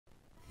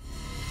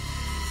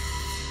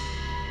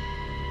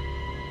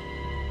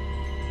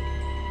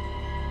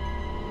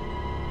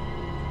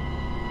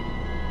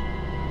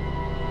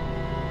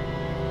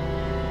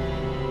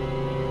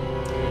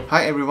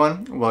Hi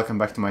everyone, welcome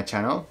back to my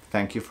channel.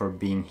 Thank you for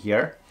being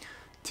here.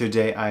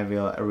 Today I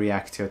will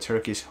react to a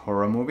Turkish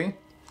horror movie.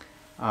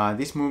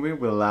 This movie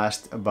will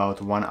last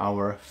about 1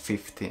 hour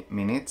 50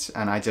 minutes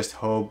and I just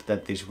hope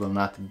that this will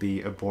not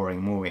be a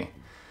boring movie.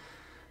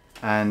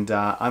 And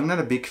I'm not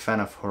a big fan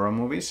of horror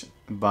movies,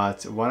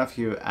 but one of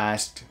you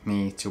asked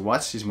me to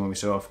watch this movie,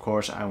 so of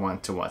course I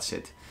want to watch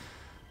it.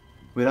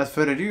 Without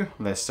further ado,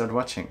 let's start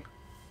watching.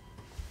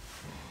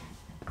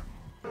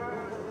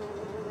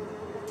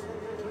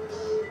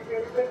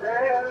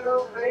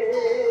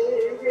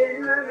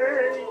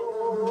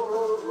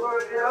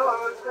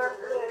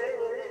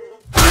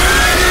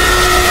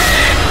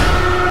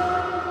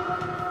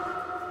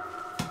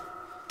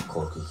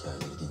 Korku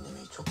hikayeleri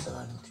dinlemeyi çok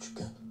severdim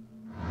küçükken.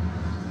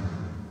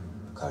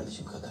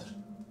 Kardeşim kadar.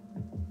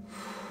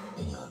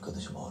 En iyi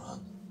arkadaşım Orhan.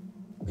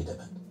 Bir de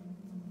ben.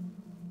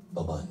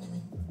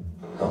 Babaannemin.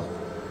 Tamam.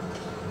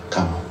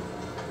 Tamam.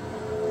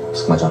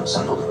 Sıkma canını,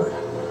 sen de olur böyle.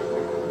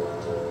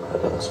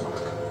 Hadi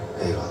asmadık.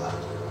 Eyvallah.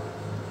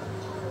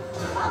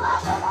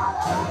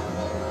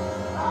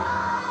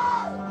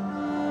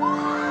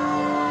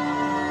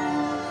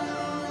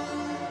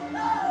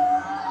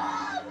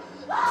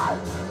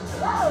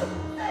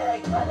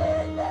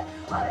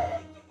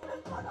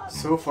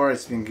 So far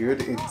it's been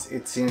good.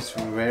 It seems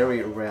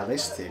very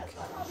realistic.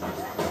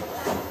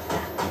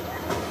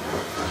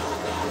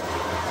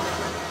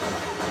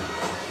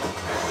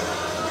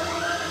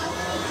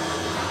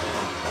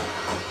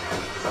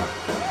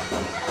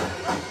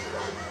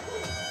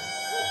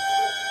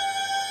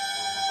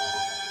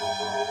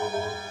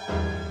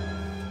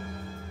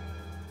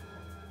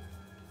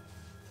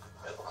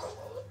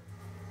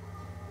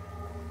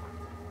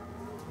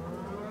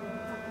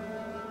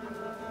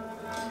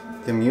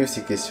 The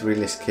music is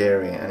really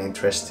scary and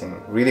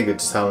interesting, really good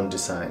sound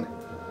design.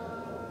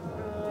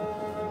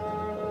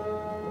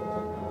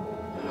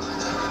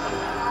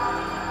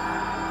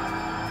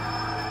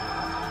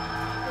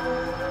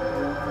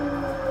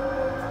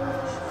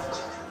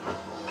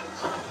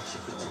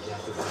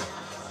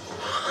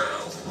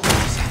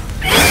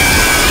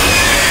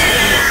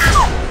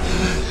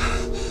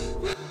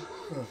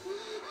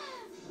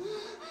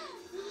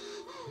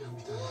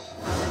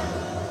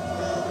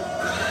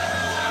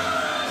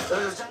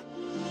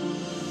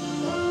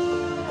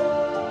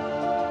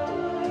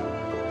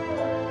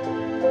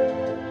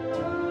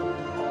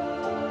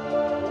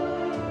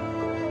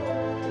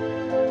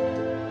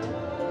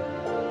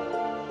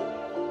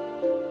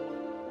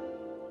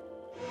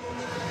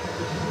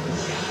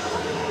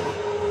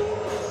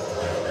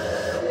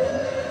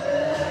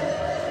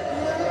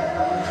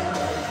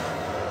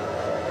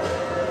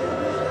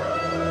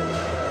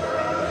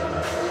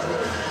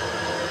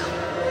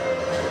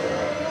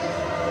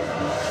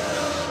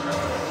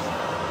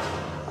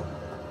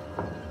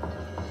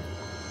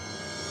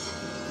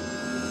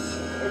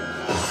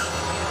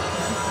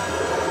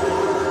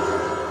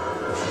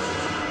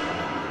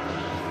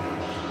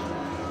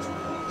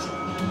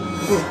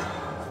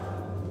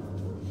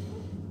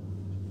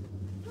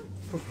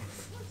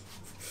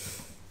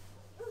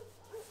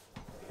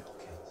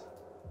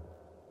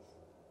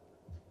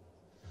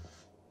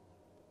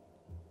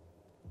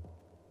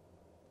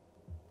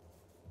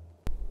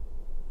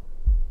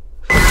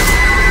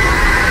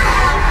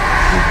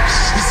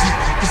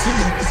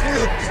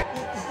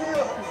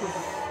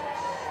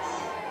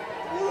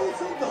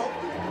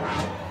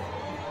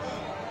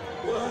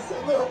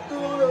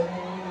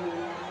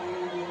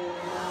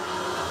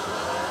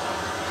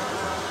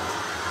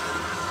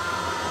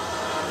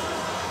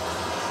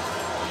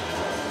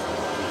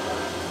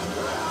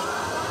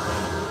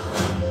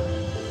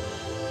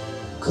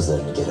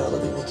 Kızlarını geri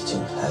alabilmek için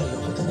her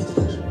yolu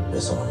denediler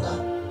ve sonunda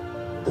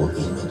bu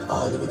ilmin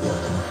alemi bir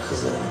adamın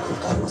kızlarını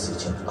kurtarması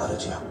için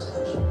aracı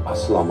yaptılar.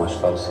 Asıl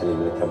amaçları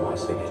seninle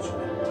temasa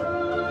geçmek.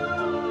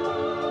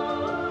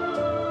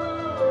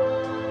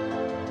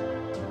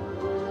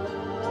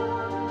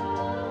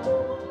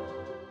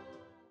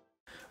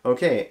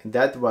 Okay,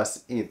 that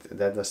was it.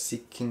 That was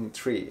SiCCiN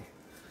 3.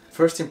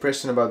 First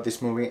impression about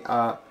this movie,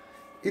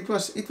 it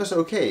was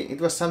okay. It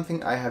was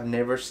something I have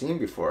never seen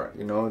before.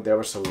 You know, there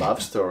was a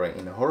love story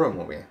in a horror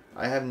movie.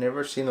 I have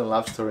never seen a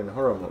love story in a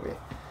horror movie.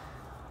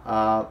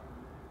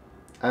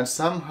 And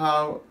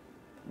somehow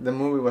the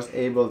movie was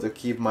able to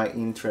keep my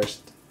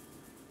interest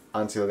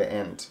until the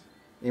end.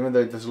 Even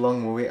though it was a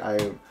long movie,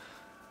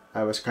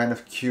 I was kind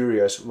of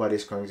curious what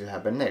is going to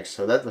happen next,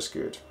 so that was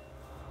good.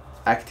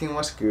 Acting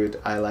was good.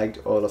 I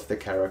liked all of the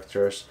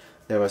characters.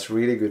 There was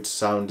really good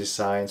sound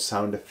design,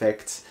 sound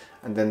effects,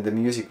 and then the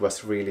music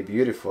was really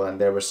beautiful, and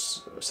there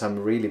was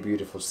some really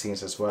beautiful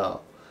scenes as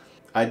well.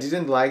 I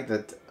didn't like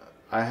that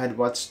I had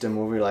watched the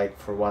movie like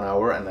for 1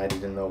 hour and I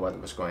didn't know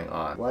what was going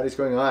on. What is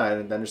going on? I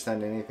didn't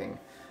understand anything.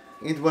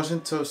 It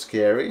wasn't so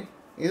scary.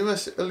 It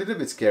was a little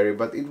bit scary,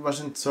 but it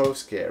wasn't so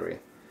scary.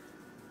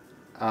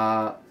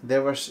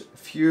 There was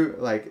few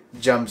like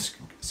jump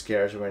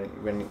scares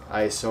when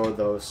I saw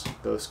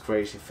those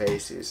crazy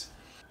faces.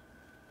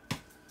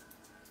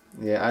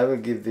 Yeah, I will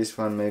give this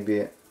one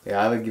maybe, yeah,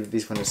 I will give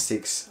this one a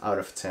 6 out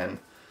of 10.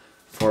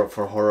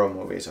 for horror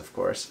movies, of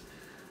course.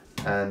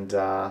 And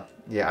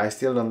yeah, I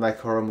still don't like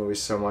horror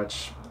movies so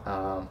much.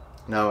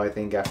 Now I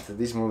think after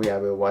this movie I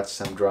will watch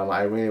some drama.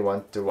 I really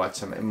want to watch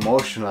some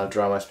emotional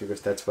dramas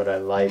because that's what I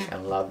like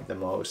and love the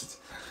most.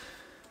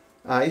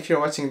 If you're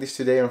watching this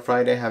today on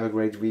Friday, have a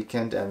great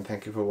weekend and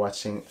thank you for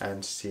watching,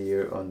 and see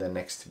you on the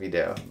next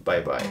video.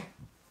 Bye bye.